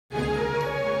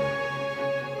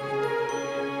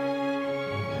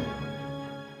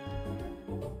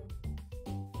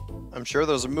I'm sure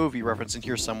there's a movie reference in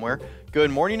here somewhere.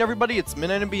 Good morning, everybody. It's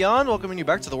Midnight and Beyond, welcoming you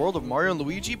back to the world of Mario and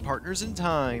Luigi, Partners in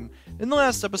Time. In the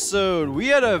last episode, we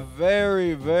had a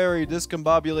very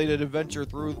discombobulated adventure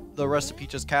through the rest of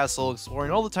Peach's castle,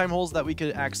 exploring all the time holes that we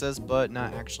could access, but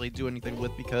not actually do anything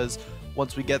with, because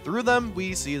once we get through them,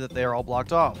 we see that they are all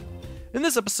blocked off. In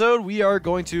this episode, we are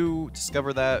going to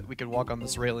discover that we can walk on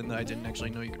this railing that I didn't actually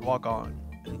know you could walk on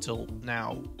until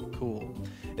now. Cool.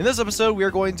 In this episode, we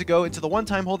are going to go into the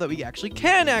one-time hole that we actually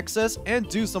can access and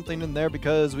do something in there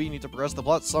because we need to progress the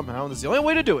plot somehow, and this is the only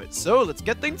way to do it. So let's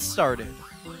get things started.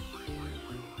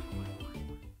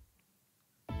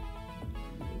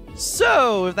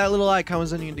 So, if that little icon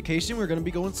was any indication, we're going to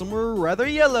be going somewhere rather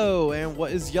yellow. And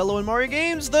what is yellow in Mario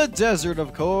games? The desert,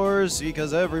 of course,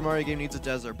 because every Mario game needs a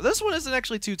desert. But this one isn't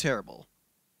actually too terrible.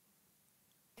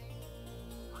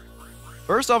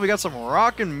 First off, we got some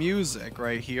rockin' music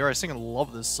right here. I sing and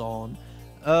love this song.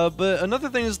 But another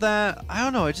thing is that, I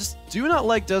don't know, I just do not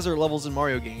like desert levels in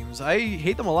Mario games. I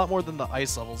hate them a lot more than the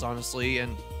ice levels, honestly.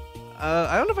 And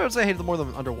I don't know if I would say I hate them more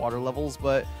than underwater levels,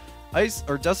 but ice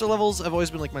or desert levels have always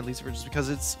been like my least favorite just because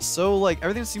it's so like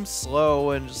everything seems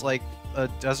slow and just like a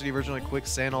deserty version of like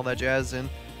quicksand, all that jazz, and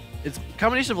it's a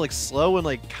combination of like slow and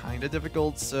like kind of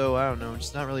difficult, so I don't know,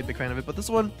 just not really a big fan of it. But this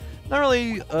one, not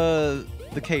really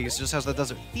the case, just has that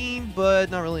desert theme,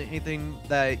 but not really anything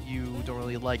that you don't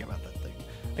really like about that thing.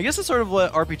 I guess that's sort of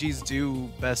what RPGs do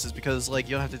best, is because like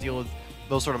you don't have to deal with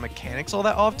those sort of mechanics all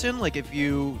that often. Like if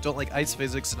you don't like ice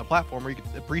physics in a platformer, you can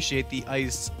appreciate the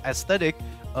ice aesthetic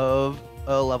of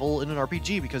a level in an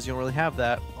RPG because you don't really have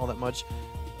that all that much.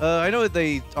 I know that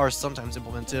they are sometimes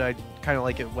implemented. I kind of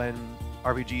like it when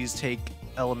RPGs take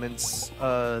elements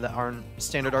that aren't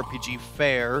standard RPG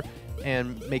fare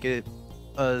and make it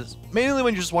mainly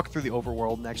when you're just walking through the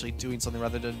overworld and actually doing something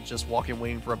rather than just walking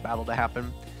waiting for a battle to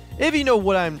happen. If you know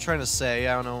what I'm trying to say,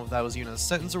 I don't know if that was even a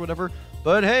sentence or whatever,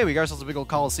 but hey, we got ourselves a big old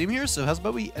coliseum here, so how's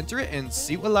about we enter it and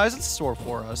see what lies in store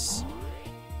for us.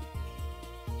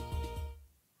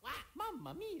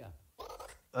 Mamma mia.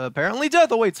 Apparently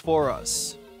death awaits for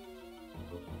us.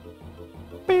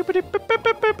 They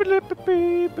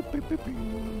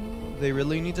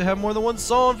really need to have more than one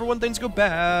song for when things go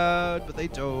bad, but they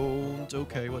don't.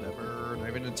 Okay, whatever. Not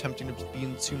even attempting to be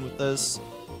in tune with this.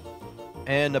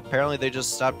 And apparently they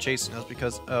just stopped chasing us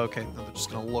because, okay, they're just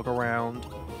gonna look around.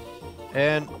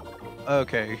 And,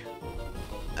 okay.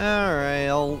 Alright,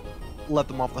 I'll let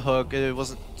them off the hook. It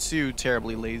wasn't too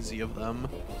terribly lazy of them.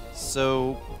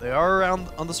 So, they are around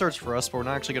on the search for us, but we're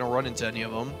not actually gonna run into any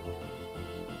of them.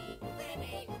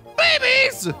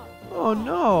 Babies! Oh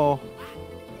no.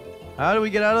 How do we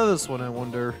get out of this one, I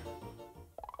wonder?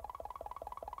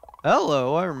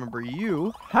 Hello, I remember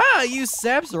you. Ha! You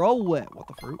saps are all wet. What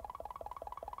the fruit?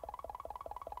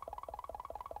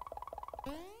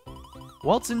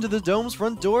 Waltz into the dome's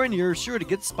front door and you're sure to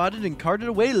get spotted and carted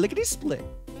away lickety-split.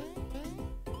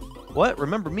 What?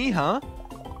 Remember me, huh?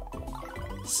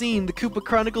 Seen the Koopa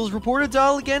Chronicles reporter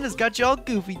doll again has got you all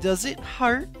goofy, does it,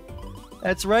 heart?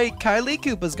 That's right, Kylie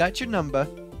Koopa's got your number.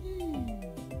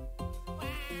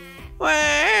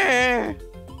 Wah!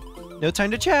 No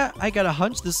time to chat. I got a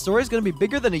hunch this story's gonna be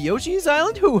bigger than a Yoshi's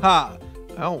Island hoo-ha.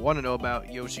 I don't want to know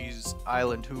about Yoshi's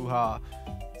Island hoo-ha.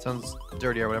 Sounds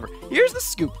dirty or whatever. Here's the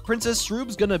scoop. Princess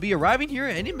Shroob's gonna be arriving here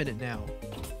any minute now.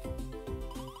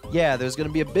 Yeah, there's gonna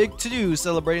be a big to-do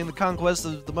celebrating the conquest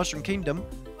of the Mushroom Kingdom.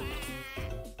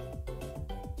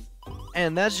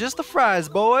 And that's just the fries,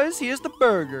 boys. Here's the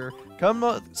burger.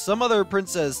 Some other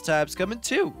princess types coming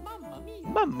too.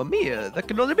 Mamma mia, there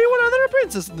can only be one other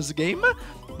princess in this game.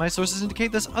 My sources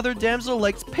indicate this other damsel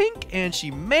likes pink, and she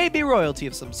may be royalty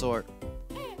of some sort.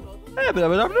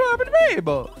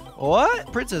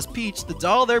 What? Princess Peach? The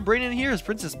doll they're bringing here is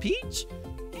Princess Peach?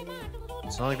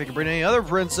 It's not like they can bring any other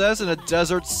princess in a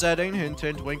desert setting. Hint,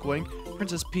 hint, wink, wink.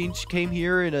 Princess Peach came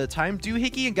here in a time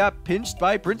doohickey and got pinched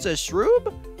by Princess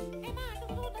Shroob?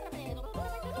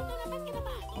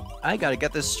 I gotta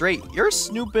get this straight. You're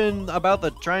snooping about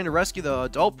trying to rescue the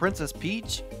adult Princess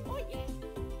Peach?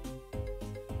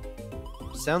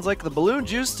 Sounds like the balloon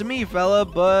juice to me, fella,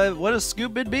 but what a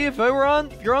scoop it'd be if you're on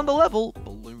the level.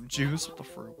 Balloon juice with the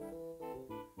fruit.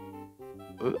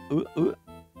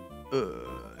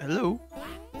 Hello?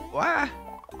 Why?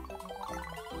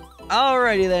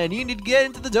 Alrighty then, you need to get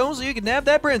into the dome so you can nab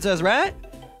that princess, right?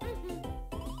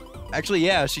 Actually,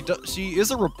 yeah, she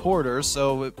is a reporter,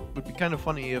 so it would be kind of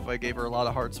funny if I gave her a lot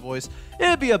of heart's voice.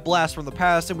 It'd be a blast from the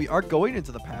past, and we are going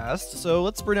into the past, so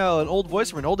let's bring out an old voice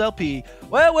from an old LP.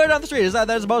 Well, word on the street is that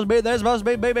there's supposed to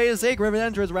be a secret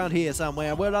entrance around here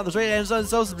somewhere. Word on the street, and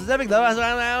so specific though, I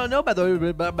don't know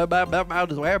about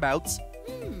his whereabouts.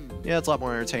 Yeah, it's a lot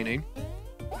more entertaining.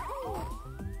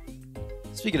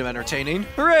 Speaking of entertaining,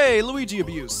 hooray, Luigi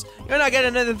abuse. You're not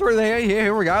getting anything through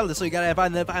here regardless, so you gotta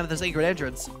find the secret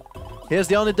entrance. Here's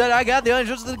the only I got, the only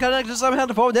entrance to the connection somehow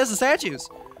to forward. There's the statues.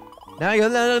 Now you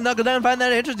gotta knuckle down and find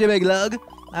that entrance, you big lug.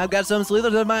 I've got some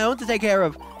sleuthers of my own to take care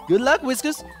of. Good luck,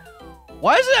 Whiskers.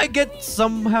 Why does it I get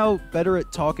somehow better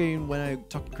at talking when I'm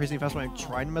talking crazy fast when I'm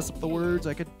trying to mess up the words?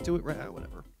 I could do it right,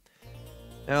 whatever.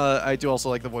 I do also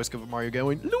like the voice clip of Mario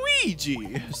going, Luigi!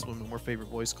 It's one of my more favorite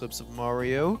voice clips of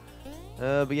Mario.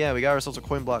 But yeah, we got ourselves a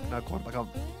coin block, not coin block,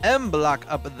 M block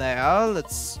up there.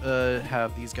 Let's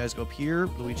have these guys go up here.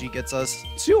 Luigi gets us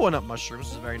 2 1-up mushrooms,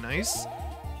 which is very nice.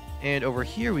 And over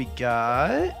here we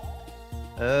got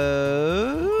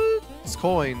it's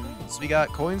coins. We got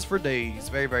coins for days.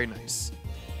 Very, very nice.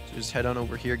 So just head on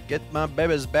over here, get my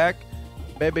babies back.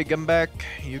 Baby, come back.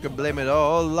 You can blame it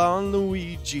all on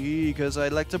Luigi, because I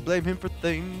like to blame him for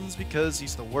things because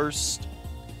he's the worst.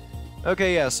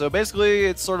 Okay, yeah, so basically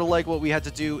it's sort of like what we had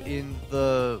to do in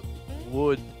the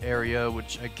wood area,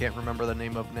 which I can't remember the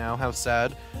name of now. How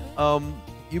sad.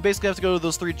 You basically have to go to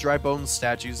those 3 dry bones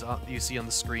statues you see on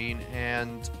the screen,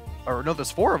 and... or no, there's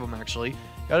 4 of them, actually.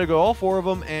 Gotta go all 4 of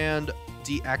them and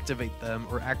deactivate them,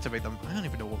 or activate them. I don't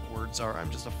even know what words are. I'm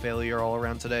just a failure all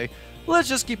around today. Let's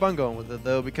just keep on going with it,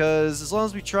 though, because as long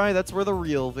as we try, that's where the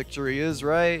real victory is,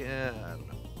 right? I don't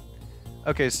know.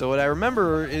 Okay, so what I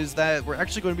remember is that we're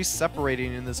actually going to be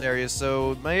separating in this area,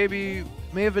 so may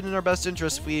have been in our best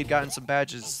interest if we had gotten some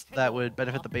badges that would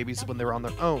benefit the babies when they were on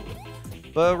their own.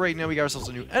 But right now we got ourselves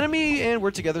a new enemy, and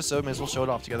we're together, so may as well show it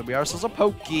off together. We got ourselves a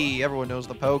Pokey. Everyone knows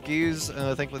the Pokies.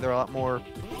 Thankfully, they're a lot more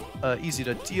easy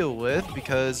to deal with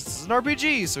because it's an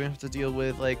RPG, so we don't have to deal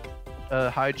with like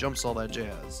high jumps, all that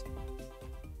jazz.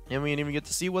 And we didn't even get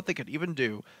to see what they could even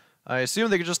do. I assume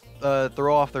they could just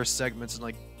throw off their segments and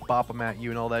like bop them at you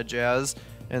and all that jazz,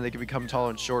 and they can become taller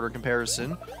and shorter in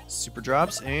comparison. Super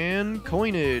drops and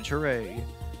coinage, hooray!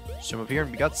 Jump up here,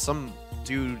 and we got some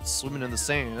dude swimming in the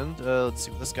sand. Let's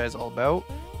see what this guy's all about.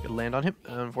 We can land on him.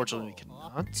 Unfortunately, we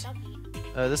cannot.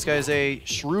 This guy's a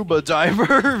Shruba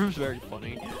diver. Very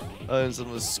funny. And some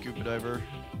of the scuba diver.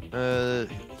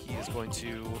 He is going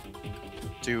to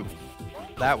do.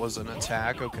 That was an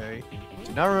attack. Okay.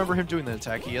 Do not remember him doing that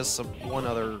attack. He has one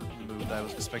other move that I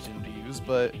was expecting him to use,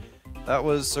 but that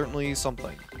was certainly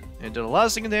something. And did a lot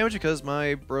of single damage because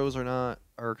my bros are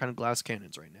kind of glass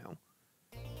cannons right now.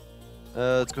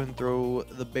 Let's go ahead and throw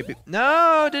the baby.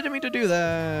 No, didn't mean to do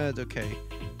that. Okay.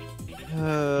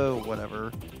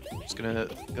 Whatever. Just gonna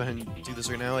go ahead and do this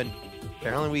right now, and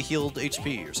apparently we healed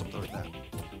HP or something like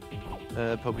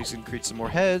that. Poke's gonna create some more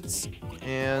heads,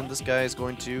 and this guy is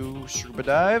going to Shruba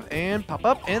dive and pop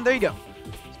up, and there you go.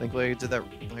 So thankfully I did that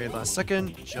right last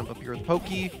second. Jump up here with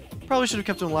Pokey. Probably should have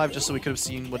kept him alive just so we could have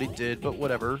seen what he did, but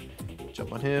whatever.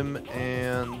 Jump on him,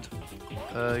 and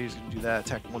he's going to do that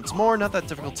attack once more. Not that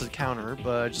difficult to counter,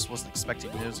 but I just wasn't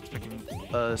expecting it. I was expecting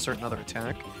a certain other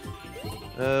attack.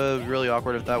 Really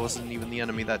awkward if that wasn't even the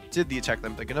enemy that did the attack that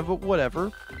I'm thinking of, but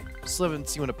whatever. Still haven't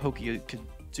seen what a Pokey could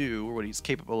do, or what he's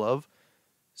capable of.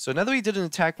 So now that we did an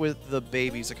attack with the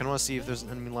babies, I kind of want to see if there's an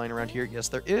enemy line around here. Yes,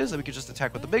 there is, and we could just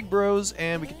attack with the big bros,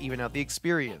 and we can even out the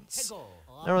experience.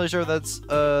 Not really sure if that's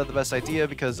the best idea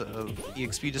because of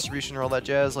EXP distribution or all that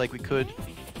jazz. Like, we could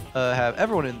have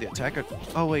everyone in the attack.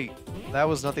 Oh, wait. That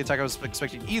was not the attack I was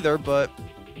expecting either, but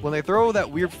when they throw that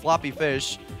weird floppy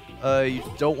fish, you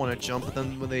don't want to jump, but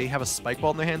then when they have a spike ball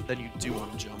in their hand, then you do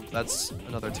want to jump. That's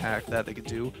another attack that they could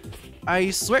do. I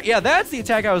swear, yeah, that's the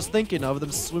attack I was thinking of,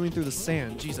 them swimming through the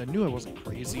sand. Jeez, I knew I wasn't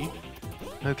crazy.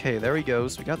 Okay, there he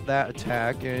goes. We got that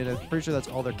attack, and I'm pretty sure that's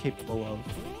all they're capable of.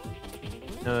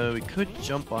 We could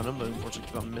jump on him, but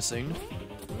unfortunately keep on missing.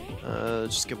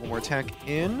 Just get one more attack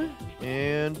in,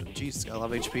 and jeez, it's got a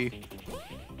lot of HP.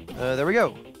 There we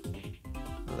go.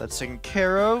 That's taken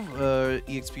care of.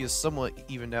 EXP is somewhat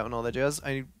evened out and all that jazz.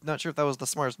 I'm not sure if that was the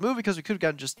smartest move because we could have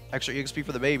gotten just extra EXP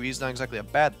for the babies. Not exactly a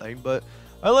bad thing, but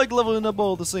I like leveling up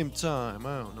all at the same time.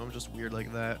 I don't know, I'm just weird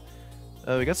like that.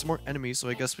 We got some more enemies, so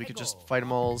I guess we could just fight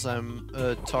them all as I'm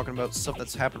talking about stuff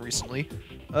that's happened recently.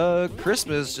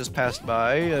 Christmas just passed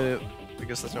by. I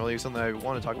guess that's not really something I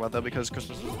want to talk about, though, because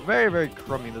Christmas was very, very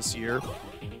crummy this year.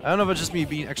 I don't know if it's just me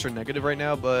being extra negative right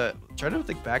now, but trying to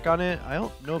think back on it, I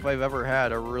don't know if I've ever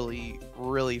had a really,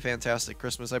 really fantastic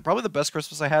Christmas. Probably the best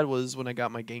Christmas I had was when I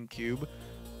got my GameCube,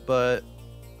 but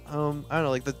I don't know,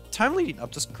 like the time leading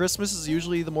up to Christmas is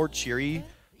usually the more cheery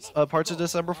parts of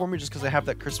December for me, just because I have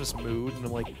that Christmas mood, and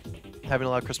I'm like having a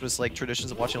lot of Christmas like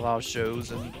traditions of watching a lot of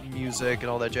shows and music and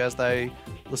all that jazz that I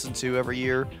listen to every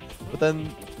year. But then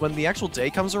when the actual day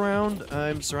comes around,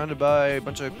 I'm surrounded by a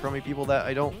bunch of crummy people that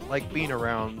I don't like being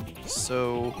around,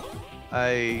 so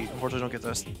I unfortunately don't get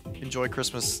to enjoy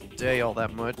Christmas Day all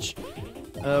that much.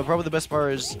 Probably the best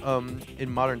part is,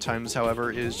 in modern times,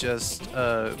 however, is just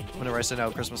whenever I send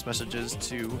out Christmas messages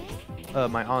to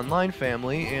my online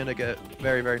family, and I get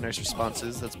very, very nice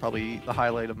responses. That's probably the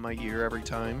highlight of my year every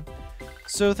time.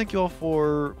 So thank you all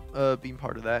for being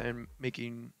part of that and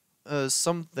making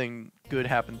something good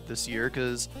happen this year,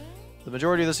 because the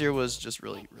majority of this year was just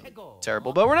really, really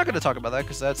terrible. But we're not going to talk about that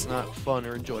because that's not fun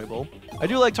or enjoyable. I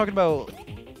do like talking about...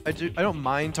 I don't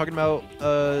mind talking about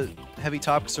heavy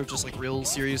topics or just like real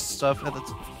serious stuff at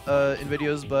the in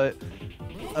videos, but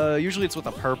usually it's with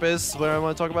a purpose when I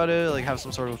want to talk about it, like have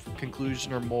some sort of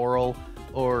conclusion or moral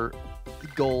or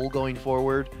goal going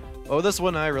forward. Oh, this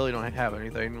one I really don't have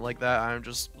anything like that. I'm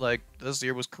just like, this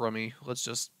year was crummy. Let's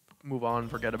just move on,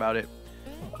 forget about it.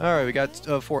 Alright, we got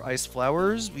 4 ice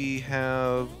flowers. We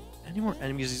have any more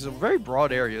enemies? These are very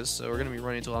broad areas, so we're going to be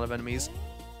running into a lot of enemies.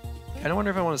 I kind of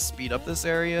wonder if I want to speed up this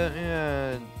area,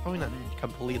 and probably not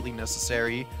completely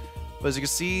necessary. But as you can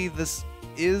see, this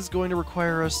is going to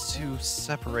require us to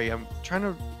separate. I'm trying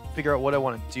to figure out what I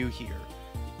want to do here.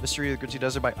 Mystery of the Gritty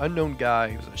Desert by Unknown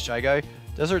Guy. Was it a shy guy?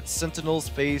 Desert sentinels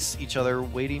face each other,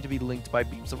 waiting to be linked by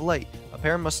beams of light. A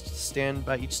pair must stand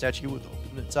by each statue with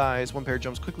open its eyes. One pair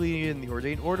jumps quickly in the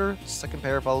ordained order. The second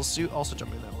pair follows suit, also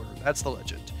jumping in that order. That's the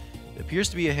legend. It appears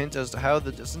to be a hint as to how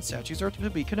the distant statues are to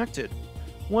be connected.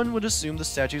 One would assume the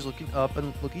statues looking up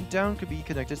and looking down could be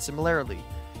connected similarly.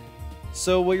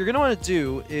 So what you're going to want to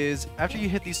do is, after you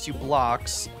hit these 2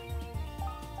 blocks,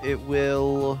 it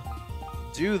will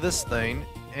do this thing,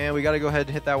 and we got to go ahead and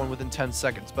hit that one within 10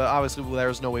 seconds. But obviously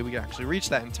there's no way we can actually reach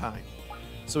that in time.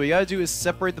 So what you got to do is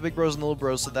separate the big bros and the little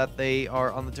bros so that they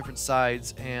are on the different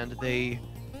sides, and they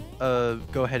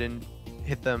go ahead and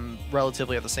hit them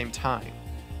relatively at the same time.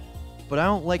 But I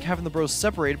don't like having the bros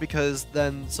separated because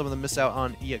then some of them miss out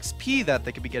on EXP that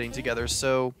they could be getting together.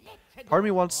 So part of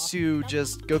me wants to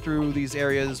just go through these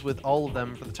areas with all of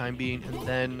them for the time being and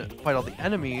then fight all the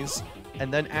enemies.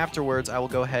 And then afterwards I will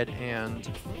go ahead and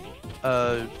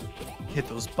hit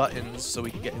those buttons so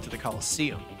we can get into the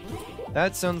Coliseum.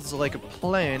 That sounds like a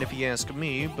plan if you ask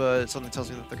me, but something tells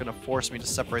me that they're going to force me to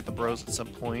separate the bros at some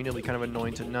point. It'll be kind of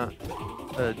annoying to not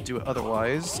do it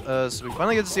otherwise. So we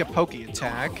finally get to see a pokey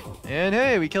attack. And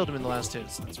hey, we killed him in the last hit,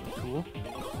 so that's really cool.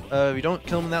 If you don't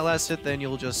kill him in that last hit, then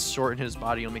you'll just shorten his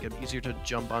body. It'll make it easier to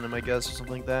jump on him, I guess, or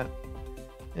something like that.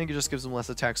 And it just gives him less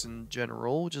attacks in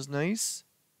general, which is nice.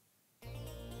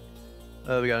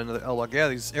 We got another L-Walk. Yeah,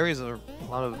 these areas are a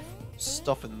lot of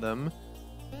stuff in them.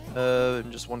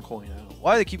 And just 1 coin. I don't know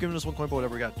why they keep giving us 1 coin, but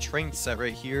whatever. We got train set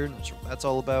right here. Not sure what that's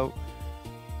all about.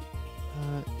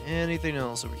 Anything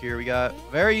else over here? We got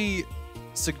very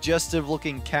suggestive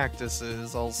looking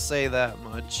cactuses. I'll say that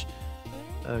much.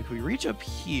 Can we reach up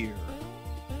here?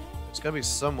 There's gotta be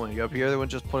some way up here. They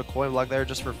wouldn't just put a coin block there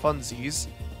just for funsies.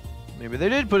 Maybe they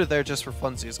did put it there just for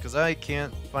funsies, because I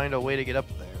can't find a way to get up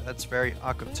there. That's very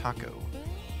Akotako.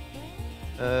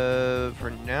 For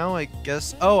now, I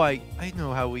guess... Oh, I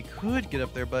know how we could get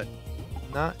up there, but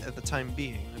not at the time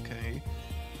being. Okay.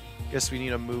 Guess we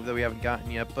need a move that we haven't gotten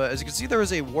yet. But as you can see, there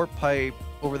is a warp pipe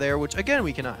over there, which, again,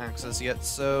 we cannot access yet.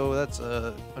 So that's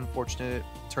a unfortunate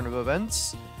turn of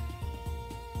events.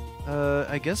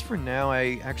 I guess for now,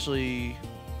 I actually...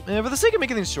 for the sake of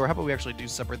making things short, how about we actually do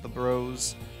separate the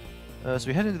bros? So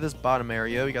we head into this bottom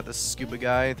area. We got this scuba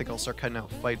guy. I think I'll start cutting out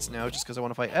fights now just because I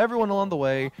want to fight everyone along the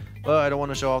way, but I don't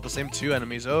want to show off the same 2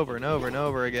 enemies over and over and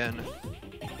over again.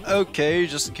 Okay,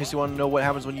 just in case you want to know what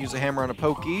happens when you use a hammer on a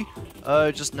pokey,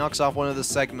 it just knocks off one of the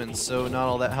segments, so not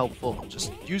all that helpful.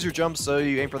 Just use your jump so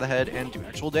you aim for the head and do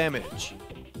actual damage.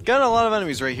 Got a lot of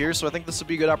enemies right here, so I think this would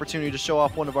be a good opportunity to show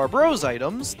off one of our bros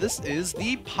items. This is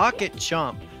the Pocket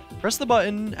Chomp. Press the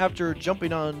button after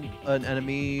jumping on an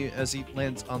enemy as he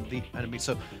lands on the enemy.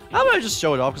 So how about I just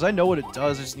show it off, because I know what it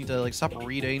does. I just need to like stop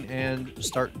reading and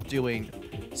start doing.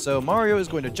 So Mario is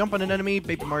going to jump on an enemy.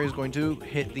 Baby Mario is going to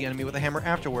hit the enemy with a hammer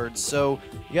afterwards. So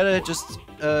you gotta just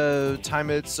time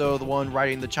it so the one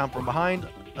riding the chomp from behind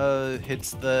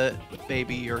hits the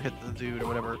baby or hit the dude or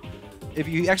whatever. If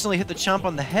you accidentally hit the chomp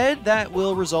on the head, that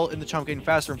will result in the chomp getting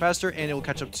faster and faster, and it will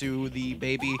catch up to the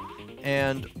baby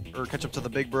or catch up to the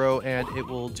big bro, and it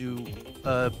will do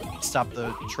stop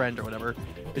the trend or whatever.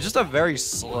 It's just a very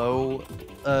slow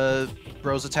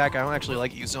Bros attack. I don't actually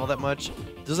like using all that much.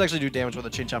 It does actually do damage when the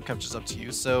chain chomp catches up to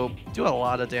you, so do a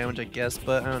lot of damage, I guess,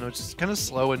 but I don't know, it's just kind of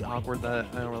slow and awkward that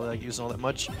I don't really like using all that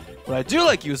much. What I do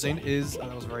like using is,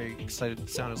 I was very excited to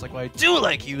sound, I was like, what I do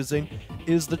like using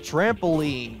is the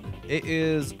trampoline. It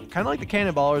is kind of like the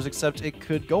cannonballers, except it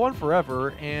could go on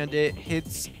forever, and it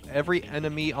hits every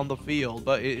enemy on the field,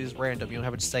 but it is random, you don't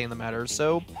have a say in the matter,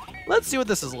 so let's see what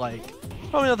this is like.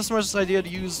 Probably not the smartest idea to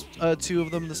use two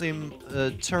of them the same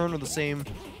turn or the same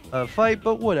fight,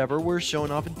 but whatever. We're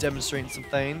showing off and demonstrating some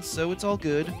things, so it's all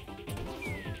good.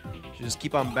 Just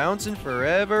keep on bouncing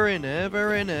forever and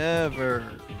ever and ever.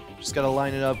 Just gotta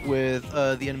line it up with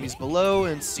the enemies below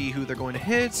and see who they're going to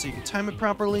hit so you can time it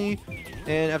properly.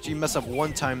 And after you mess up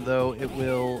one time, though, it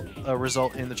will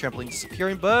result in the trampoline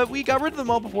disappearing, but we got rid of them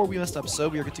all before we messed up, so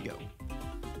we are good to go.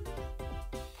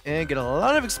 And get a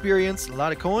lot of experience, a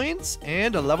lot of coins,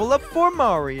 and a level up for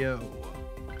Mario.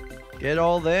 Get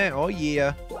all that. Oh,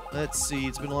 yeah. Let's see.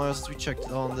 It's been a while since we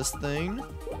checked on this thing.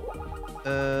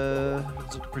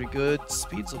 It's looking pretty good.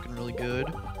 Speed's looking really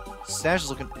good. Stash is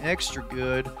looking extra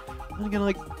good. And again,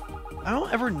 like, I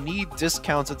don't ever need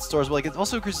discounts at stores, but, like, it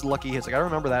also increases lucky hits. Like, I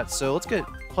remember that. So let's get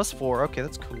 +4. Okay,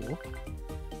 that's cool.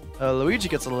 Luigi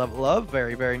gets a level up.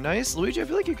 Very, very nice. Luigi, I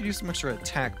feel like you could use some extra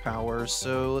attack power.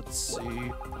 So let's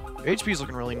see. HP is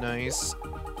looking really nice.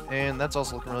 And that's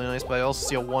also looking really nice, but I also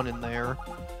see a 1 in there.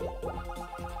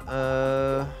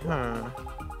 I'm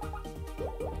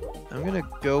gonna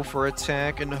go for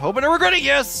attack and hoping to regret it.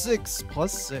 Yes! 6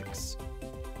 +6.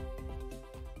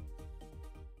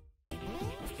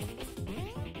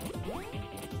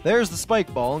 There's the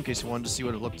spike ball, in case you wanted to see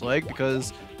what it looked like,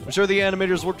 because I'm sure the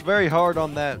animators worked very hard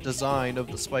on that design of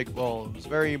the spike ball. It was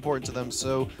very important to them,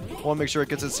 so I want to make sure it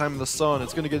gets its time in the sun.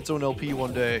 It's going to get its own LP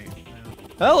one day.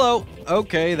 Hello!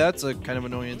 Okay, that's a kind of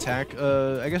annoying attack.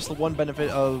 I guess the one benefit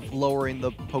of lowering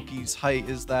the Poke's height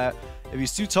is that if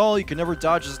he's too tall, you can never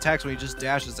dodge his attacks when he just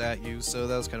dashes at you, so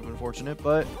that was kind of unfortunate.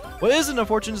 But what isn't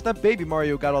unfortunate is that Baby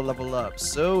Mario got a level up,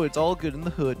 so it's all good in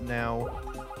the hood now.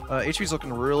 HP's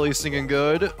looking really singing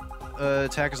good.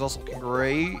 Attack is also looking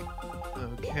great.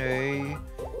 Okay.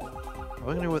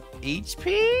 Probably gonna go with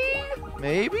HP?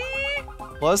 Maybe?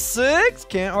 +6?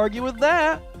 Can't argue with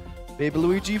that. Baby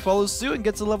Luigi follows suit and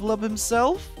gets a level up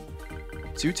himself.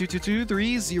 2, 2, 2, 2,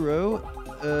 3, 0.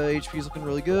 HP is looking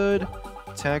really good.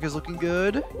 Attack is looking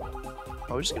good.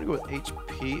 Probably just gonna go with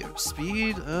HP.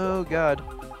 Speed? Oh god.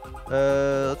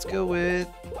 Let's go with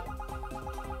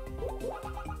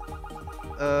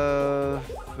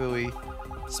Fooey.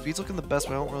 Speed's looking the best,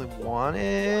 but I don't really want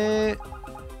it.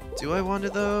 Do I want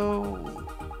it though?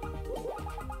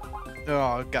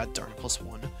 Oh god darn it,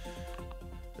 +1.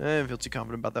 I didn't feel too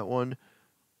confident about that one.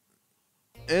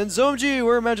 And Zomji,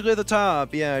 we're magically at the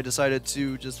top. Yeah, I decided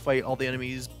to just fight all the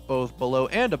enemies both below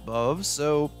and above,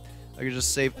 so I could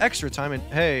just save extra time. And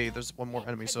hey, there's one more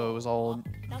enemy, so it was all in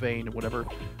vain and whatever.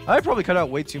 I probably cut out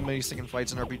way too many stinking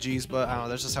fights in RPGs, but I don't know,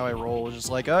 that's just how I roll. It's just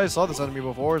like, oh, I saw this enemy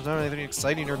before, it's not anything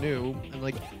exciting or new. And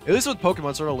like, at least with Pokemon,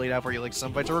 it's sort of laid out for you. Like,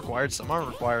 some fights are required, some aren't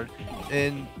required.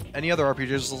 In any other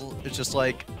RPGs, it's just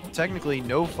like, technically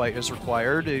no fight is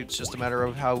required. It's just a matter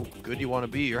of how good you want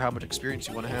to be or how much experience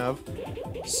you want to have.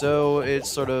 So it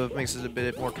sort of makes it a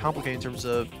bit more complicated in terms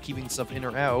of keeping stuff in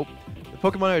or out. The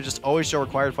Pokemon, I just always show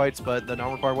required fights, but the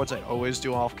non-required ones I always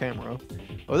do off camera.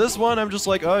 But this one, I'm just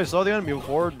like, oh, I saw the enemy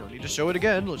before, no need to show it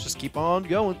again. Let's just keep on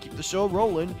going, keep the show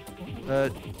rolling.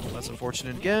 That's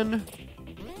unfortunate again.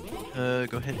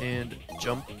 Go ahead and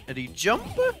jump, Eddie, jump,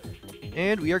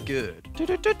 and we are good.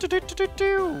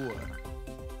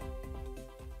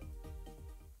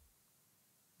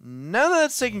 Now that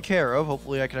that's taken care of,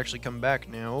 hopefully I can actually come back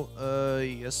now.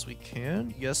 Yes we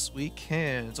can. Yes we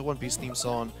can. It's a One Piece theme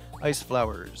song. Ice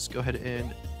Flowers. Go ahead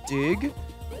and dig.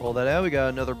 Pull that out. We got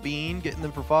another bean. Getting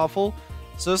them for Fawful.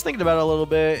 So I was thinking about it a little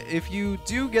bit. If you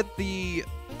do get the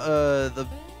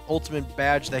ultimate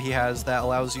badge that he has that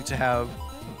allows you to have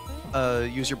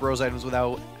use your bros items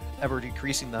without ever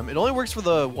decreasing them, it only works for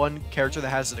the one character that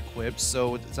has it equipped.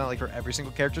 So it's not like for every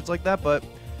single character it's like that, but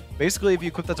basically, if you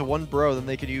equip that to one bro, then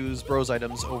they could use bros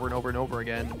items over and over and over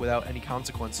again without any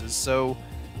consequences. So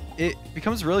it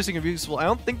becomes really useful. I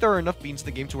don't think there are enough beans in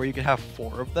the game to where you can have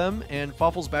 4 of them, and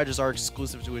Fawful's badges are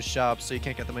exclusive to his shop, so you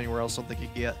can't get them anywhere else. I don't think you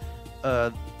can get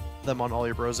them on all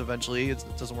your bros eventually. It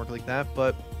doesn't work like that,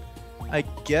 but I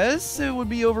guess it would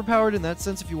be overpowered in that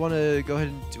sense if you want to go ahead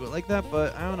and do it like that,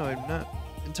 but I don't know. I'm not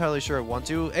entirely sure I want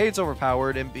to. A, it's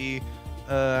overpowered, and B,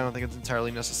 I don't think it's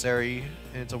entirely necessary,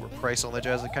 and it's overpriced, all that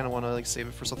jazz. I kind of want to like save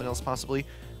it for something else, possibly.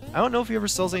 I don't know if he ever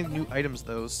sells any new items,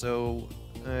 though, so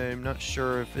I'm not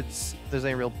sure if there's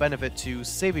any real benefit to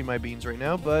saving my beans right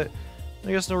now, but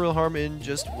I guess no real harm in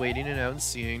just waiting it out and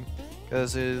seeing,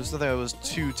 because it was nothing I was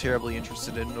too terribly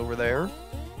interested in over there.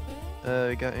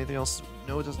 Got anything else?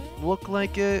 No, it doesn't look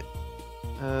like it.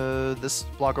 This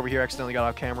block over here accidentally got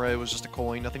off camera. It was just a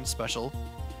coin, nothing special.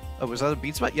 Oh, was that a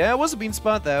bean spot? Yeah, it was a bean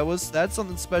spot. That's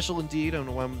something special indeed. I don't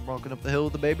know why I'm walking up the hill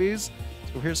with the babies.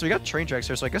 Let's go here. So we got train tracks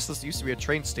here. So I guess this used to be a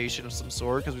train station of some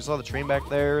sort, because we saw the train back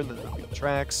there and the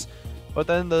tracks. But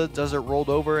then the desert rolled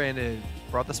over and it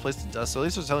brought this place to dust. So at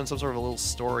least they're telling some sort of a little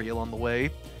story along the way,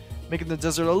 making the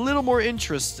desert a little more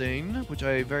interesting, which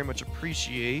I very much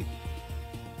appreciate.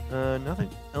 Nothing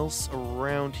else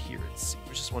around here, it seems.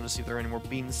 Just wanted to see if there are any more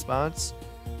bean spots.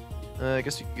 I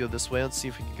guess we could go this way. Let's see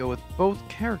if we could go with both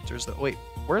characters. Wait,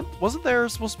 wasn't there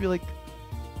supposed to be like...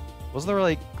 Wasn't there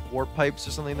like warp pipes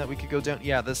or something that we could go down?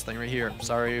 Yeah, this thing right here.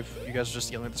 Sorry if you guys are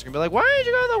just yelling at the screen. Be like, why did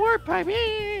you go to the warp pipe?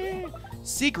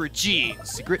 Secret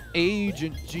jeans. Secret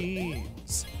agent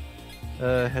jeans.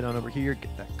 Head on over here,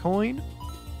 get that coin.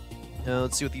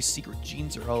 Let's see what these secret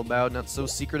genes are all about. Not so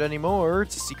secret anymore.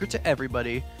 It's a secret to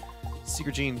everybody.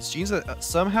 Secret genes. Genes that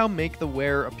somehow make the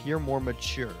wearer appear more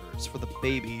mature. It's for the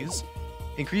babies.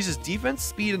 Increases defense,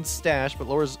 speed, and stash, but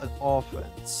lowers an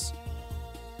offense.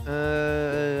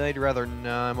 I'd rather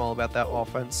not. I'm all about that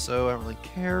offense, so I don't really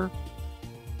care.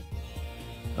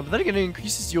 But then again, it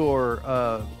increases your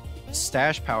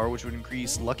stash power, which would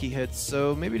increase lucky hits,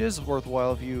 so maybe it is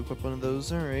worthwhile if you equip one of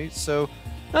those. Alright, so...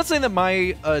 Not saying that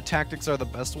my tactics are the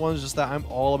best ones, just that I'm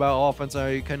all about offense.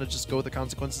 I kind of just go with the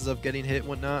consequences of getting hit and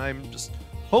whatnot. I'm just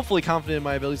hopefully confident in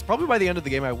my abilities. Probably by the end of the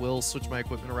game, I will switch my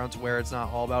equipment around to where it's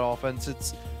not all about offense.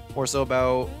 It's more so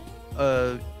about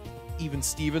even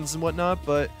Stevens and whatnot.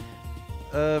 But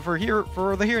for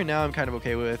the here and now, I'm kind of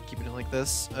okay with keeping it like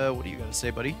this. What do you got to say,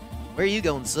 buddy? Where are you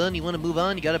going, son? You want to move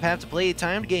on? You gotta have to play a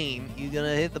timed game. You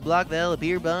gonna hit the block that'll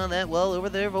appear beyond that wall over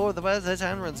there before the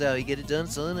time runs out. You get it done,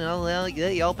 son, and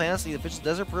y'all pass the official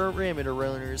desert perimeter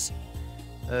runners.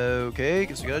 Okay,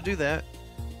 guess we gotta do that.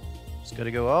 Just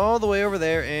gotta go all the way over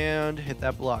there and hit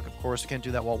that block. Of course, we can't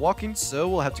do that while walking, so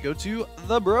we'll have to go to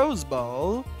the Bros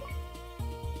Ball.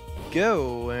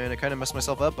 Go, and I kind of messed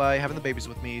myself up by having the babies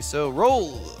with me. So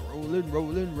rolling.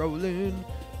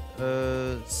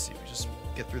 Let's see, we just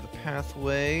get through the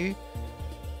pathway.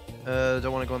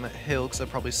 Don't want to go on that hill because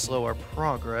that'd probably slow our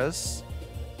progress.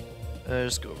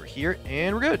 Just go over here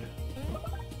and we're good.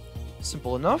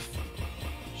 Simple enough.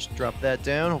 Just drop that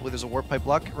down. Hopefully there's a warp pipe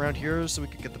block around here so we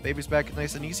can get the babies back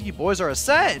nice and easy. You boys are a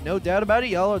set! No doubt about it,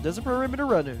 y'all are desert perimeter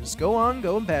runners. Go on,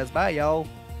 go and pass by, y'all.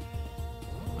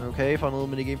 Okay, fun little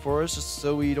mini game for us just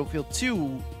so we don't feel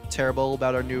too terrible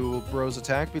about our new bros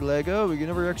attack. Be like, oh, we can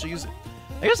never actually use it.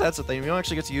 I guess that's the thing. We don't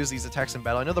actually get to use these attacks in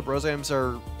battle. I know the Bros items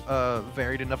are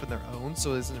varied enough in their own,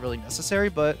 so it isn't really necessary,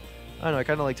 but I don't know. I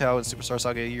kind of liked how in Superstar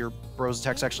Saga your Bros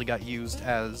attacks actually got used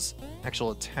as actual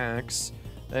attacks.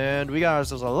 And we got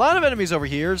ourselves a lot of enemies over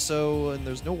here, and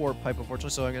there's no warp pipe,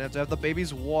 unfortunately, so I'm going to have the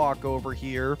babies walk over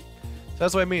here. So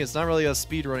that's what I mean. It's not really a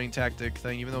speedrunning tactic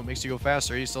thing, even though it makes you go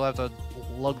faster. You still have to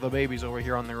lug the babies over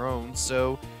here on their own,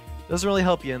 so it doesn't really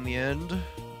help you in the end.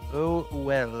 Oh,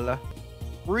 well.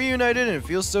 Reunited and it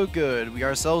feels so good. We got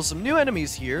ourselves some new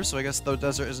enemies here, so I guess the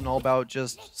desert isn't all about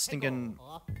just stinking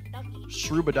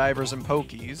shruba divers and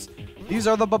pokies. These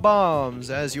are the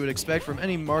bombs. As you would expect from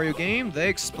any Mario game, they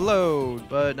explode.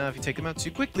 But now if you take them out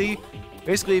too quickly,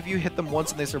 basically if you hit them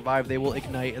once and they survive, they will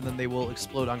ignite and then they will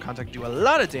explode on contact, do a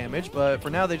lot of damage. But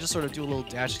for now, they just sort of do a little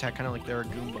dash attack, kind of like they're a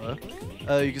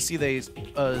Goomba. You can see they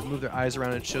move their eyes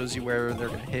around and it shows you where they're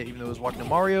going to hit. Even though it was walking to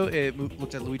Mario, it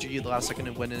looked at Luigi the last second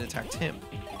and went and attacked him.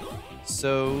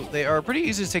 So they are pretty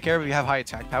easy to take care of if you have high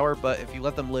attack power, but if you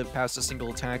let them live past a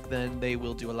single attack, then they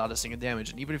will do a lot of single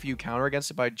damage. And even if you counter against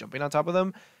it by jumping on top of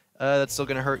them, that's still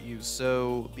going to hurt you,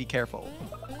 so be careful.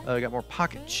 We got more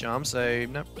pocket chomps.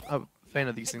 I'm not a fan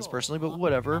of these things personally, but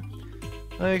whatever.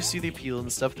 I see the appeal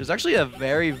and stuff. There's actually a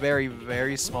very, very,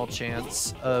 very small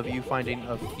chance of you finding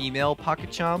a female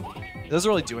pocket chomp. It doesn't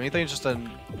really do anything, it's just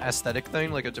an aesthetic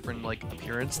thing, like a different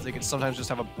appearance. They can sometimes just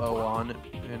have a bow on,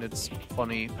 and it's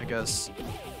funny, I guess.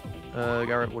 Got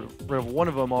rid of one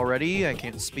of them already. I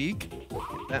can't speak.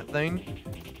 That thing.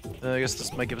 I guess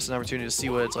this might give us an opportunity to see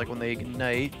what it's like when they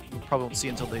ignite. We probably won't see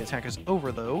until the attack is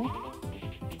over, though.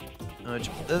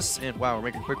 Jump this, and wow, we're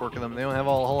making quick work of them. They don't have a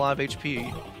whole lot of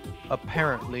HP,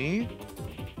 apparently.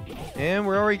 And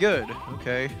we're already good.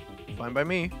 Okay, fine by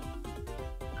me.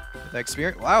 That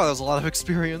experience. Wow, that was a lot of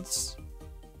experience.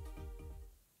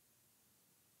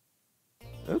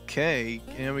 Okay,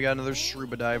 and we got another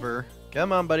Shruba Diver.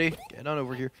 Come on, buddy. Get on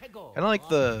over here. Kind of like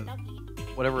the,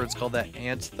 whatever it's called, that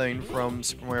ant thing from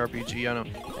Super Mario RPG. I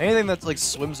don't know. Anything that's like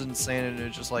swims in sand and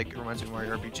it just like reminds me of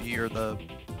Mario RPG, or the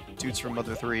dudes from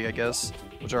Mother 3, I guess,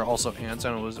 which are also ants. I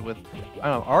don't know, was it with, I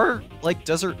don't know, are, like,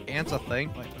 desert ants a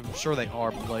thing? Like, I'm sure they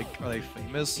are, but, like, are they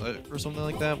famous or something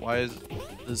like that? Why is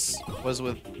this, was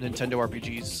with Nintendo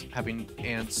RPGs having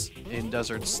ants in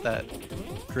deserts that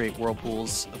create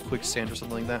whirlpools of quicksand or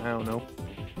something like that? I don't know.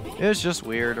 It's just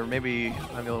weird, or maybe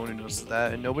I'm the only one who notices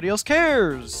that and nobody else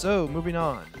cares! So, moving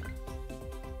on.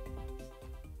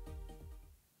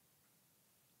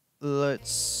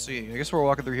 Let's see. I guess we're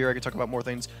walking through here. I can talk about more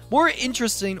things. More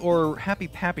interesting or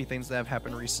happy-pappy things that have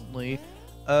happened recently.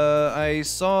 I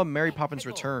saw Mary Poppins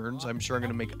Returns. I'm sure I'm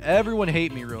going to make everyone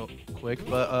hate me real quick,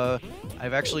 but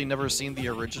I've actually never seen the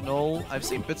original. I've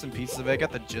seen bits and pieces of it. I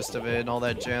got the gist of it and all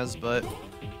that jazz, but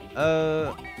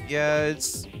yeah,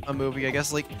 it's a movie, I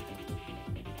guess. Like,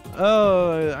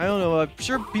 I don't know. I'm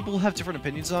sure people have different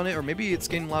opinions on it, or maybe it's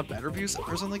getting a lot of bad reviews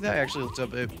or something like that. I actually looked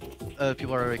up it.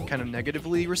 People are like, kind of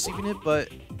negatively receiving it, but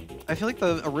I feel like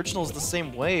the original is the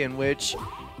same way, in which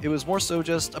it was more so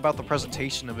just about the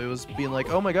presentation of it. It was being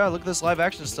like, oh my god, look at this live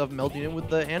action stuff melding in with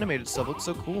the animated stuff. It looks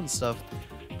so cool and stuff.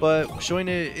 But showing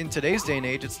it in today's day and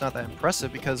age, it's not that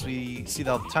impressive because we see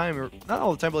that all the time, or not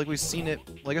all the time, but like we've seen it,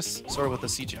 like, I guess, sort of with the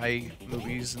CGI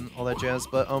movies and all that jazz.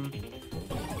 But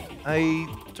I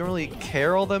don't really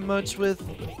care all that much with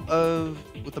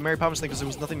the Mary Poppins thing because there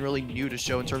was nothing really new to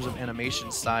show in terms of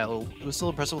animation style. It was still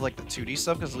impressive with like the 2D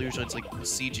stuff because usually it's like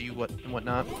CG and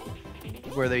whatnot,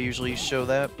 where they usually show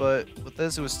that. But with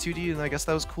this, it was 2D, and I guess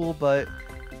that was cool. But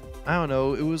I don't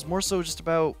know. It was more so just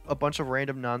about a bunch of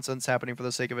random nonsense happening for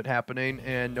the sake of it happening,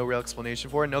 and no real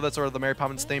explanation for it. I know that's sort of the Mary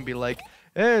Poppins thing, be like,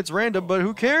 hey, it's random, but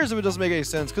who cares if it doesn't make any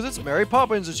sense? Because it's Mary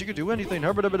Poppins and she could do anything.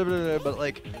 But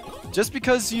like, just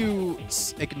because you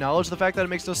acknowledge the fact that it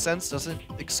makes no sense doesn't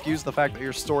excuse the fact that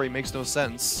your story makes no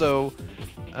sense. So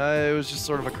it was just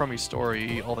sort of a crummy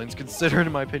story, all things considered,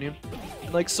 in my opinion.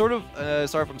 And like, sort of,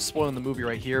 sorry if I'm spoiling the movie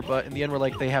right here, but in the end, where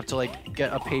like they have to like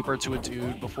get a paper to a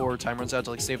dude before time runs out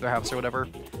to like save their house or whatever.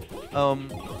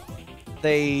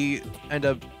 They end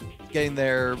up getting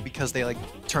there because they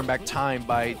like turn back time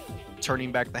by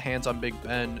turning back the hands on Big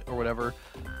Ben or whatever.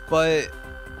 But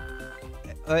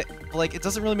like, it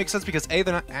doesn't really make sense because A,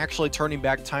 they're not actually turning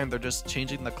back time, they're just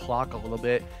changing the clock a little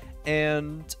bit,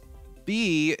 and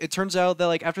B, it turns out that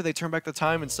like after they turn back the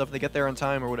time and stuff, they get there on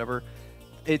time or whatever,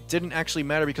 it didn't actually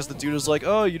matter because the dude was like,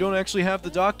 oh, you don't actually have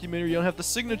the document, or you don't have the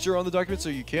signature on the document, so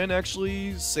you can't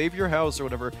actually save your house or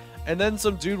whatever. And then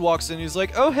some dude walks in and he's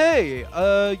like, oh hey,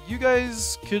 you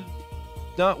guys could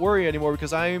not worry anymore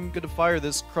because I'm gonna fire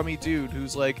this crummy dude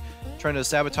who's like trying to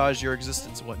sabotage your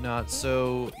existence and whatnot,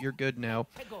 so you're good now.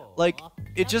 Like,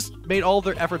 it just made all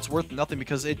their efforts worth nothing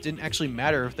because it didn't actually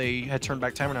matter if they had turned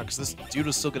back time or not, because this dude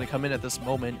was still gonna come in at this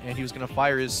moment and he was gonna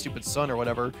fire his stupid son or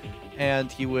whatever,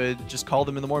 and he would just call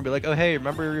them in the morning and be like, oh hey,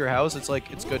 remember your house? It's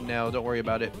like, it's good now, don't worry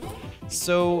about it.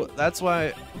 So that's why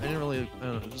I didn't really, I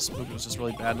don't know, this movie was just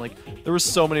really bad. And like, there were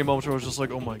so many moments where I was just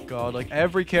like, oh my god, like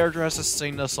every character has to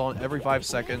sing a song every 5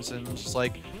 seconds, and it's just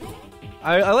like,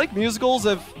 I like musicals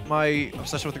if my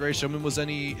obsession with The Greatest Showman was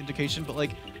any indication, but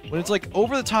like, when it's like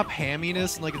over-the-top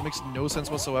hamminess and like it makes no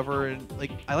sense whatsoever, and like,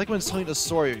 I like when it's telling a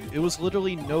story. It was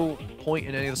literally no point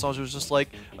in any of the songs. It was just like,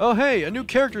 oh hey, a new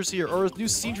character's here, or a new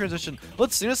scene transition,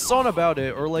 let's sing a song about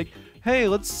it, or like, hey,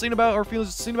 let's sing about our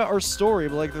feelings, sing about our story.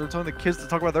 But like, they're telling the kids to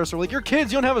talk about their story. Like, you're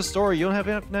kids, you don't have a story, you don't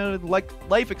have like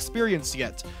life experience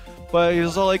yet. But it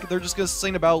was all like, they're just gonna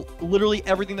sing about literally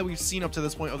everything that we've seen up to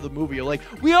this point of the movie. Like,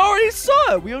 we already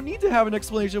saw it! We don't need to have an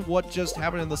explanation of what just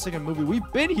happened in the second movie. We've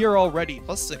been here already.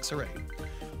 +6, hooray.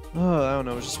 I don't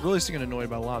know, I was just really sticking annoyed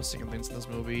about a lot of sticking things in this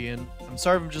movie, and I'm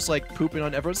sorry if I'm just like pooping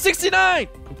on everyone's 69!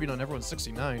 Pooping on everyone's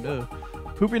 69,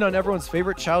 pooping on everyone's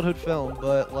favorite childhood film,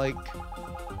 but like,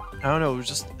 I don't know, it was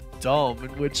just dumb,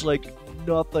 in which like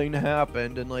nothing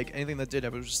happened, and like anything that did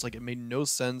happen was just like, it made no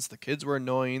sense. The kids were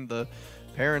annoying, the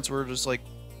parents were just like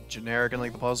generic, and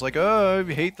like the plot was like, oh,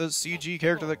 I hate the CG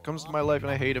character that comes to my life and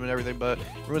I hate him and everything, but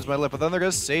ruins my life, but then they're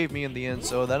gonna save me in the end,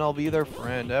 so then I'll be their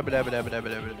friend.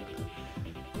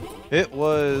 It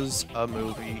was a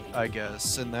movie, I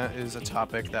guess, and that is a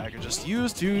topic that I could just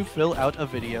use to fill out a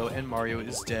video, and Mario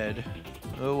is dead.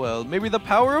 Oh well, maybe the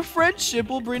power of friendship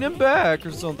will bring him back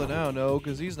or something, I don't know,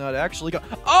 because he's not actually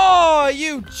Oh,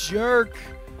 you jerk!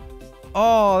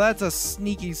 Oh, that's a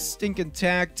sneaky, stinking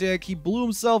tactic. He blew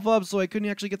himself up so I couldn't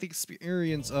actually get the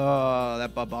experience. Oh,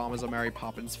 that Bob-omb is a Mary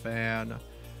Poppins fan.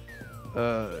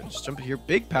 Just jump in here.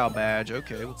 Big Pow badge.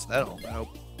 Okay, what's that all about?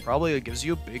 Probably it gives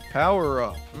you a big power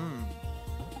up.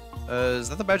 Is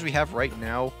that the badge we have right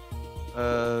now?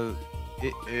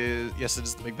 It is. Yes, it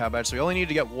is the Big Pow badge. So we only need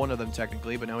to get one of them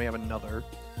technically, but now we have another.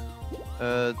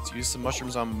 Let's use some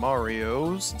mushrooms on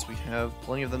Mario since we have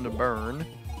plenty of them to burn.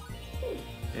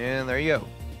 And there you go.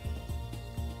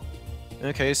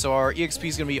 Okay, so our EXP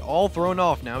is going to be all thrown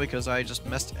off now because I just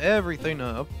messed everything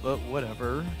up, but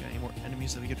whatever. Got any more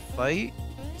enemies that we could fight?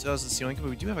 Doesn't seem like it, but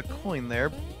we do have a coin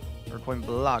there. Or a coin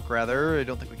block, rather. I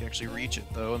don't think we can actually reach it,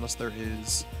 though, unless there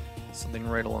is something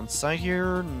right alongside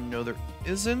here. No, there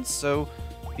isn't, so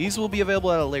these will be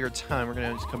available at a later time. We're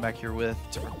going to come back here with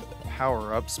different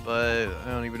power-ups, but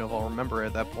I don't even know if I'll remember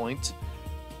at that point.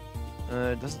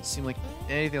 It doesn't seem like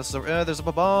anything else is over. There's a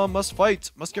bomb. Must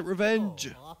fight. Must get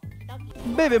revenge.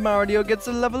 Baby Mario gets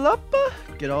a level up.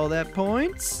 Get all that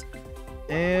points.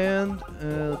 And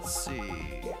let's see.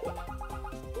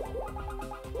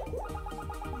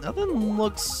 Nothing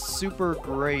looks super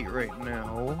great right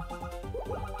now.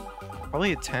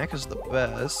 Probably attack is the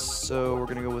best, so we're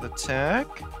gonna go with attack.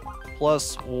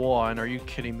 +1. Are you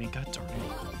kidding me? God darn it.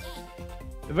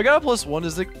 If I got a +1,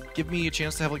 does it give me a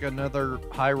chance to have like another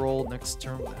high roll next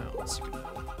turn? No, let's look at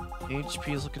that.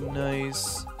 HP is looking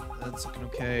nice. That's looking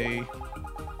okay.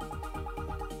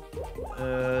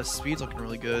 Speed's looking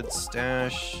really good.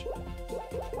 Stash.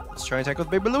 Let's try attack with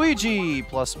Baby Luigi!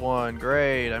 +1.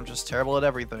 Great. I'm just terrible at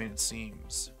everything, it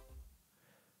seems.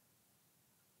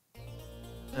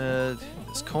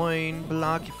 This coin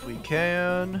block if we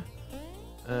can.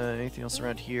 Anything else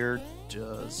around here?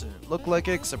 Doesn't look like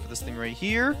it, except for this thing right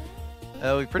here.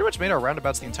 We pretty much made our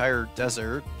roundabouts the entire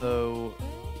desert, though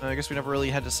I guess we never really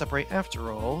had to separate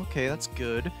after all. Okay, that's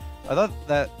good. I thought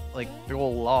that, like, big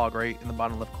old log right in the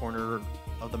bottom left corner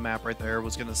of the map right there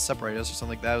was going to separate us or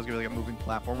something like that. It was going to be like a moving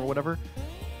platform or whatever,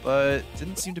 but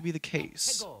didn't seem to be the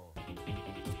case.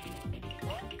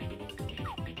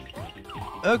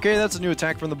 Okay, that's a new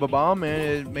attack from the Babam,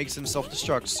 and it makes him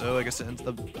self-destruct, so I guess it ends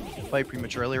the fight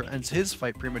prematurely, or ends his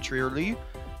fight prematurely.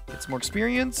 Gets more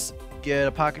experience, get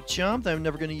a pocket chomp that I'm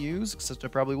never going to use, except I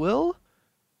probably will.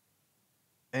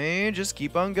 And just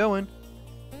keep on going.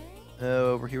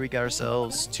 Over here we got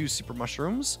ourselves 2 super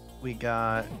mushrooms, we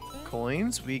got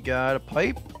coins, we got a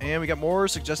pipe, and we got more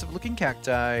suggestive looking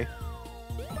cacti.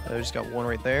 I just got one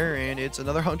right there, and it's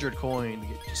another 100 coin.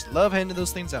 Just love handing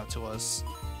those things out to us.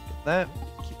 Get that,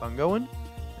 keep on going.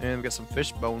 And we got some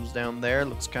fish bones down there.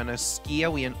 Looks kind of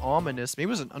scary and ominous. Maybe it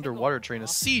was an underwater train, a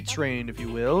sea train, if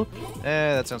you will.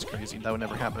 That sounds crazy. That would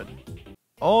never happen.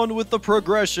 On with the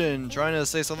progression. Trying to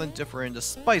say something different to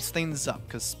spice things up,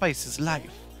 because spice is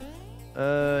life.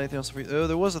 Anything else? Oh,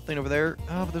 there was a thing over there.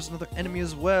 Oh, but there's another enemy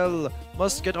as well.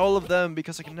 Must get all of them,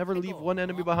 because I can never leave one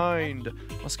enemy behind.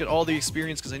 Must get all the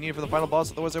experience, because I need it for the final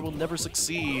boss, otherwise I will never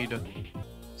succeed.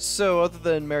 So, other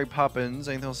than Mary Poppins,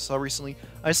 anything else I saw recently?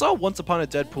 I saw Once Upon a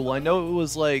Deadpool. I know it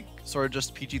was like sort of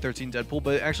just PG-13 Deadpool,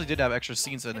 but it actually did have extra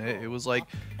scenes in it. It was like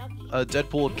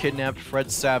Deadpool kidnapped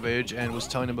Fred Savage and was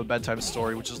telling him a bedtime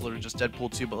story, which is literally just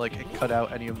Deadpool 2, but like it cut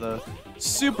out any of the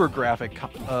super graphic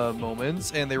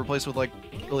moments, and they replaced with like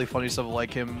really funny stuff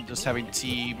like him just having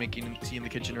tea, making tea in the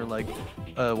kitchen, or like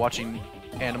watching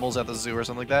animals at the zoo or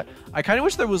something like that. I kind of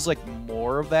wish there was like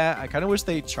more of that. I kind of wish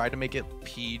they tried to make it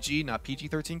PG, not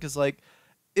PG-13, because like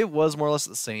it was more or less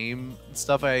the same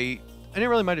stuff. I didn't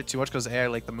really mind it too much because A, I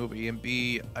liked the movie, and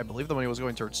B, I believe the money was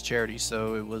going towards charity,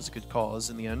 so it was a good cause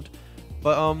in the end.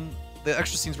 But the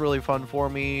extra scenes were really fun for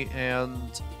me, and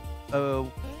it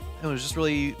was just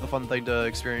really a fun thing to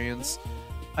experience.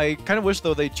 I kind of wish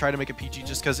though they try to make it PG,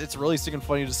 just because it's really sticking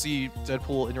funny to see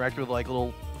Deadpool interacting with like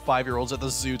little 5-year-olds at the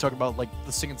zoo talking about like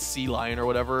the singing sea lion or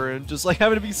whatever, and just like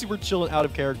having to be super chill and out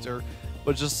of character,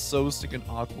 but just so sticking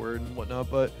awkward and whatnot.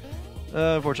 But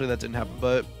unfortunately that didn't happen,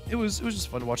 but it was just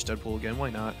fun to watch Deadpool again. Why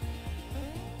not?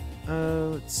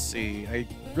 Let's see. I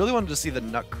really wanted to see the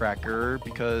Nutcracker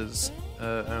because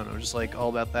I don't know, just like all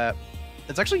about that.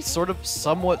 It's actually sort of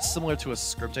somewhat similar to a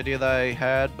script idea that I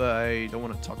had, but I don't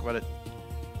want to talk about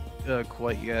it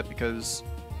quite yet because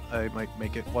I might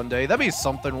make it one day. That'd be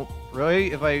something,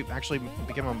 right? If I actually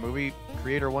became a movie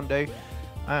creator one day.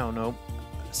 I don't know.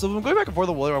 So I'm going back and forth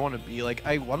on whether I want to be. Like,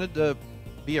 I wanted to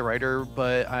be a writer,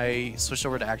 but I switched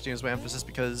over to acting as my emphasis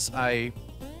because I'm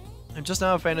just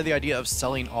now a fan of the idea of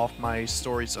selling off my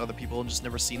stories to other people and just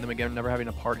never seeing them again, never having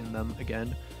a part in them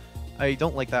again. I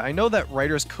don't like that. I know that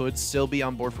writers could still be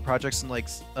on board for projects and like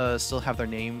still have their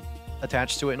name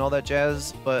attached to it and all that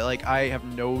jazz, but like I have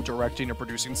no directing or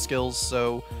producing skills,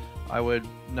 so I would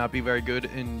not be very good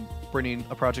in bringing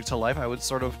a project to life. I would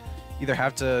sort of either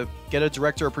have to get a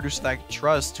director or producer that I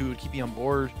trust who would keep me on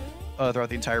board throughout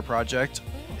the entire project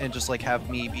and just like have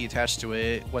me be attached to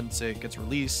it once it gets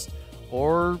released,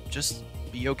 or just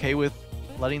be okay with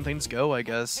letting things go, I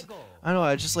guess. I don't know,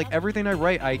 I just like everything I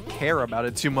write, I care about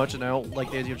it too much, and I don't like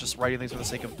the idea of just writing things for the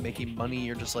sake of making money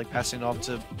or just like passing it off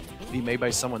to be made by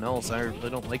someone else. I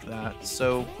really don't like that.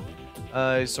 So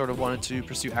I sort of wanted to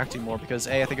pursue acting more because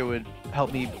A, I think it would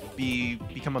help me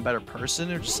become a better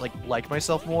person or just like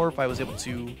myself more if I was able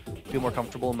to feel more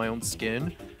comfortable in my own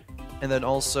skin. And then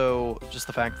also just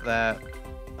the fact that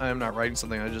I'm not writing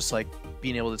something, I just like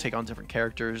being able to take on different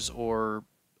characters or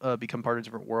become part of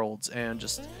different worlds and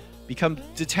just become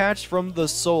detached from the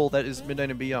soul that is Midnight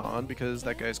and Beyond, because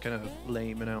that guy's kind of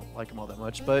lame and I don't like him all that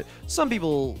much. But some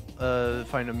people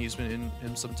find amusement in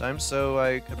him sometimes, so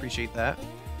I appreciate that.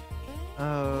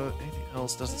 Anything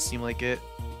else? Doesn't seem like it.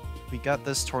 We got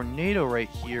this tornado right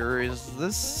here. Is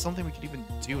this something we could even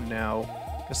do now?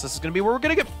 Guess this is gonna be where we're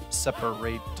gonna get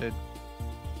separated.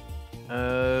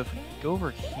 If we go over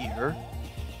here,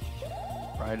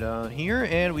 right on here,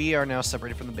 and we are now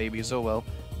separated from the babies. Oh well.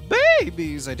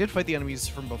 Babies! I did fight the enemies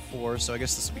from before, so I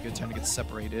guess this would be a good time to get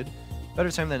separated. Better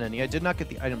time than any. I did not get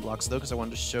the item blocks though, because I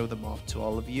wanted to show them off to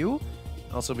all of you.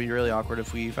 Also, it'd be really awkward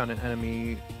if we found an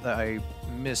enemy that I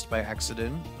missed by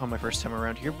accident on my first time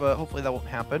around here, but hopefully that won't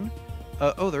happen.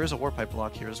 Oh, there is a warp pipe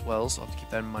block here as well, so I'll have to keep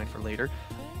that in mind for later.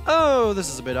 Oh, this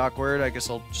is a bit awkward. I guess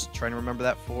I'll just try and remember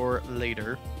that for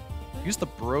later. Use the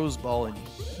bros ball in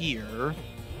here.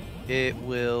 It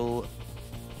will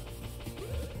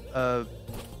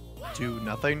do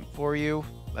nothing for you.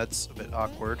 That's a bit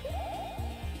awkward.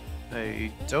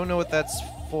 I don't know what that's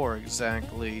for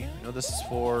exactly. I know this is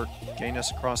for getting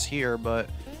us across here, but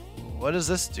what does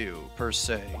this do per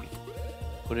se?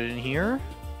 Put it in here.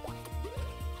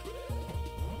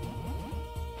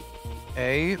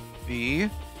 A, B,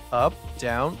 up,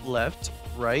 down, left,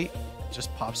 right.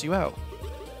 Just pops you out.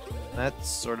 That's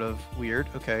sort of weird.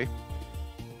 Okay.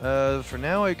 For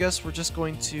now, I guess we're just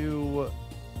going to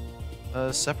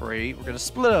separate. We're going to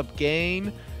split up,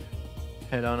 gang.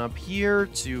 Head on up here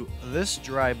to this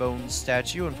dry bones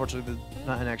statue. Unfortunately,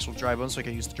 not an actual dry bone, so I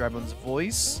can use the dry bones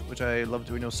voice, which I love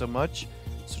doing so much.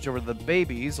 Switch over to the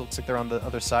babies. Looks like they're on the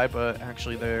other side, but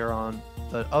actually they're on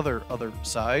the other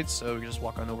side. So we just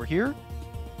walk on over here.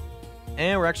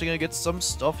 And we're actually going to get some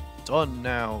stuff done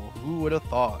now. Who would have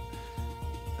thought?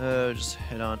 Just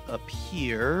head on up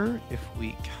here if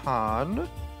we can.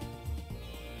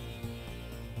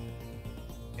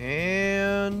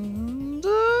 And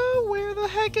where the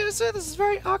heck is it? This is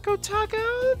very Akko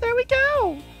Taco. There we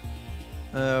go.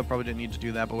 Probably didn't need to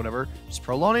do that, but whatever. Just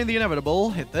prolonging the inevitable.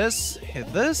 Hit this.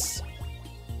 Hit this.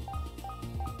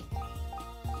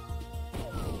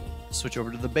 Switch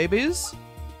over to the babies.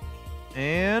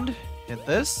 And hit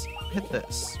this. Hit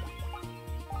this.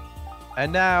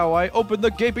 And now I open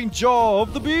the gaping jaw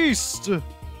of the beast.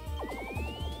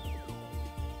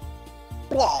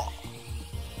 Blah.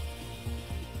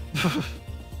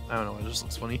 I don't know, it just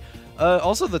looks funny.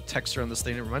 Also, the texture on this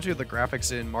thing, it reminds me of the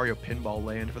graphics in Mario Pinball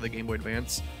Land for the Game Boy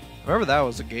Advance. I remember that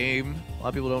was a game. A lot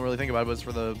of people don't really think about it, but it's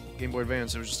for the Game Boy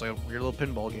Advance. It was just like a weird little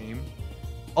pinball game.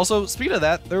 Also, speaking of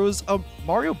that, there was a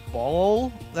Mario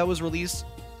ball that was released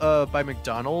by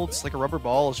McDonald's, like a rubber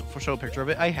ball. I'll show a picture of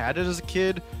it. I had it as a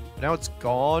kid, but now it's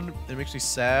gone. It makes me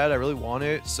sad. I really want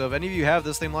it. So if any of you have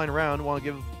this thing lying around and want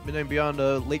to give Midnight and Beyond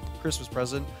a late Christmas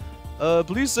present,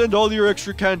 please send all your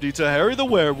extra candy to Harry the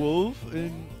Werewolf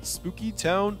in Spooky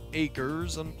Town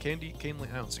Acres on Cane Lane.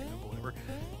 I don't see that, whatever.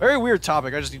 Very weird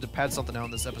topic. I just need to pad something out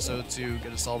in this episode to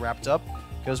get us all wrapped up,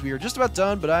 because we are just about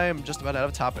done, but I am just about out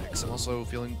of topics. I'm also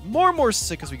feeling more and more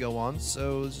sick as we go on,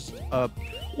 so it's just a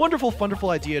wonderful,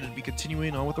 wonderful idea to be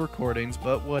continuing on with the recordings,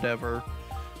 but whatever.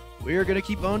 We're gonna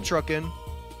keep on trucking.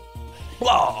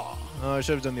 Blah! I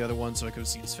should have done the other one so I could have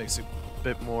seen his face a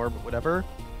bit more, but whatever.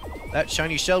 That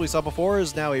shiny shell we saw before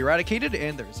is now eradicated,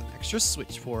 and there's an extra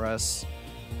switch for us.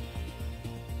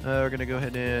 We're going to go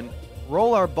ahead and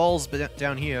roll our balls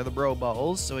down here, the bro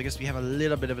balls, so I guess we have a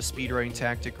little bit of a speedrunning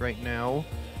tactic right now.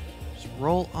 Just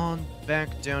roll on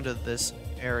back down to this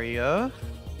area.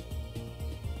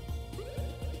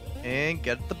 And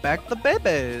get the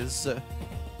babies.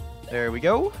 There we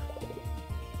go.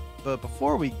 But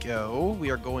before we go, we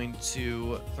are going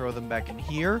to throw them back in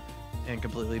here and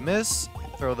completely miss.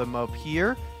 Throw them up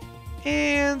here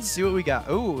and see what we got.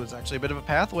 Oh, it's actually a bit of a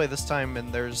pathway this time,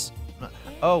 and there's...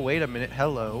 Oh, wait a minute.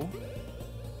 Hello.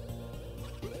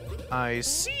 I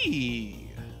see.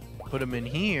 Put them in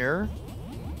here,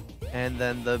 and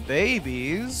then the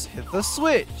babies hit the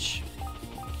switch.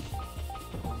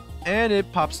 And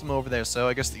it pops them over there, so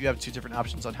I guess that you have two different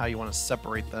options on how you want to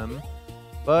separate them.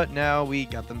 But now we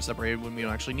got them separated when we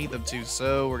don't actually need them to,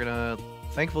 so we're gonna,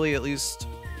 thankfully, at least...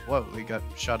 Whoa, we got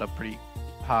shot up pretty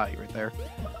high right there.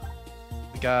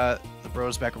 We got the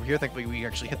bros back over here. Thankfully, we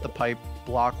actually hit the pipe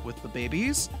block with the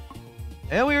babies.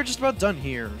 And we are just about done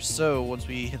here. So once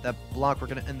we hit that block, we're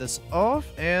going to end this off.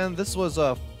 And this was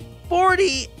a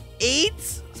 48 48?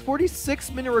 It's a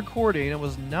 46-minute recording. I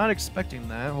was not expecting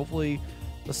that. Hopefully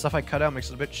the stuff I cut out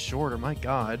makes it a bit shorter. My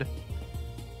god.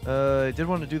 I did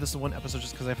want to do this in one episode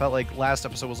just because I felt like last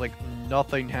episode was like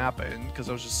nothing happened because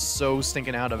I was just so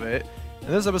stinking out of it. In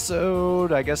this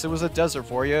episode, I guess it was a desert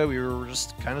for you. We were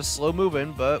just kind of slow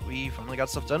moving, but we finally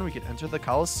got stuff done. We could enter the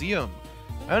Coliseum.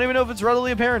 I don't even know if it's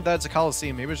readily apparent that it's a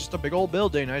Coliseum. Maybe it's just a big old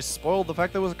building. I spoiled the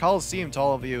fact that it was a Coliseum to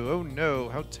all of you. Oh no,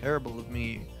 how terrible of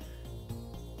me.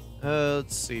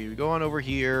 Let's see. We go on over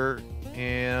here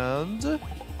and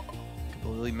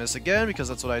completely miss again because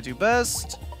that's what I do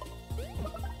best.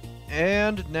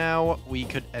 And now we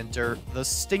could enter the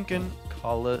stinking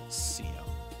Coliseum.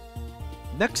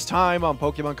 Next time on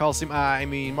Pokemon Coliseum, I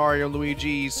mean Mario and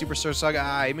Luigi Superstar Saga,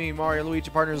 I mean Mario and Luigi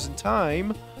Partners in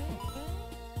Time.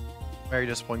 Very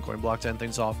disappointing coin block to end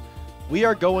things off. We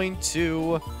are going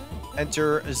to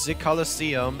enter the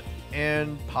Coliseum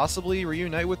and possibly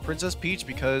reunite with Princess Peach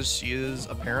because she is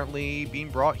apparently being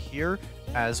brought here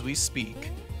as we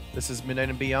speak. This is Midnight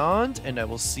and Beyond, and I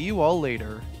will see you all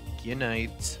later. Good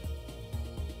night.